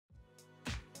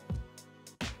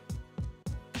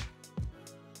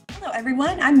Hello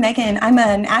everyone, I'm Megan. I'm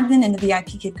an admin in the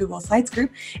VIPKID Google Slides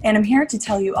group, and I'm here to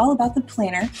tell you all about the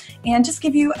planner and just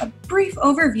give you a brief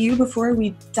overview before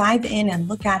we dive in and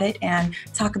look at it and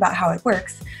talk about how it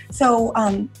works. So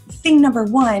thing number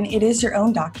one, it is your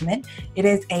own document. It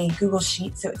is a Google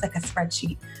Sheet, so it's like a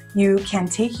spreadsheet. You can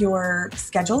take your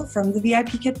schedule from the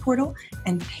VIPKID portal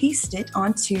and paste it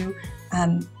onto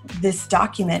this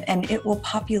document, and it will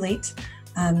populate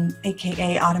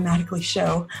aka automatically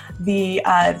show the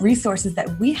resources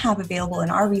that we have available in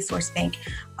our resource bank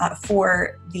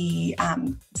for the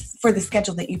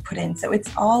schedule that you put in. So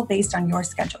it's all based on your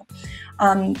schedule.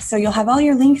 So you'll have all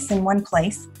your links in one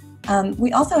place.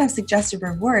 We also have suggested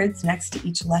rewards next to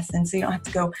each lesson, so you don't have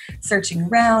to go searching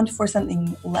around for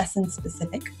something lesson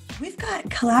specific. We've got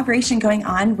collaboration going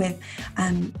on with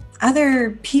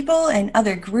other people and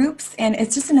other groups, and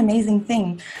it's just an amazing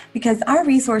thing because our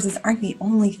resources aren't the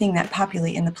only thing that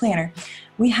populate in the planner.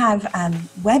 We have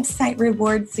website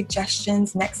reward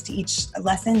suggestions next to each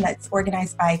lesson that's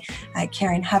organized by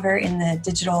Karen Hover in the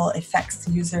Digital Effects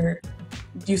user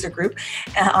group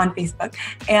on Facebook.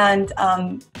 And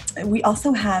we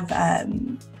also have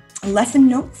lesson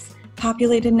notes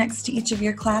populated next to each of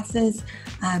your classes.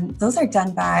 Those are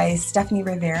done by Stephanie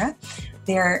Rivera.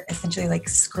 They're essentially like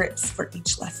scripts for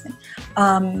each lesson.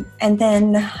 And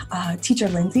then teacher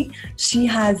Lindsay, she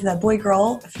has the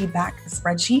boy-girl feedback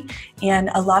spreadsheet,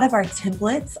 and a lot of our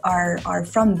templates are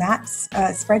from that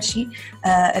spreadsheet,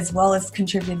 as well as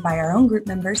contributed by our own group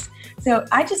members. So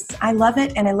I love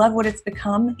it, and I love what it's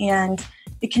become, and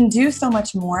it can do so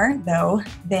much more, though,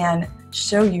 than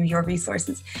show you your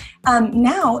resources.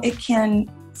 Now it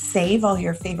can save all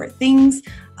your favorite things.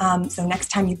 So next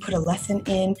time you put a lesson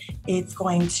in, it's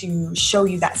going to show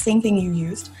you that same thing you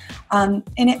used. And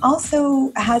it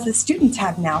also has a student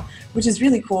tab now, which is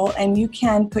really cool. And you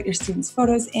can put your students'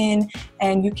 photos in,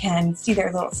 and you can see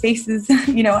their little faces.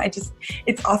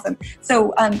 It's awesome.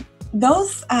 So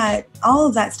all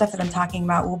of that stuff that I'm talking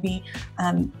about will be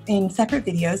in separate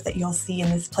videos that you'll see in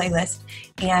this playlist,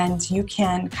 and you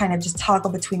can kind of just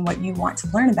toggle between what you want to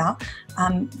learn about.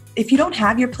 If you don't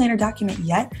have your planner document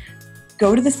yet,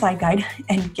 go to the slide guide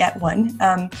and get one.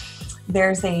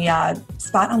 There's a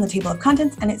spot on the table of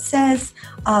contents, and it says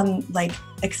like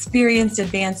experienced,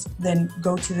 advanced, then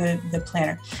go to the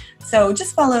planner. So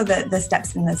just follow the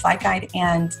steps in the slide guide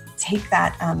and take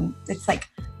that. It's like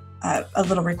a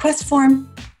little request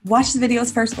form. Watch the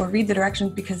videos first or read the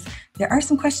directions, because there are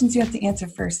some questions you have to answer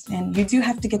first, and you do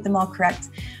have to get them all correct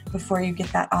before you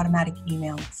get that automatic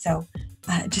email. So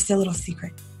just a little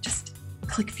secret, just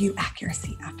click view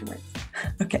accuracy afterwards.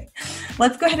 Okay,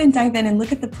 let's go ahead and dive in and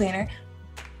look at the planner.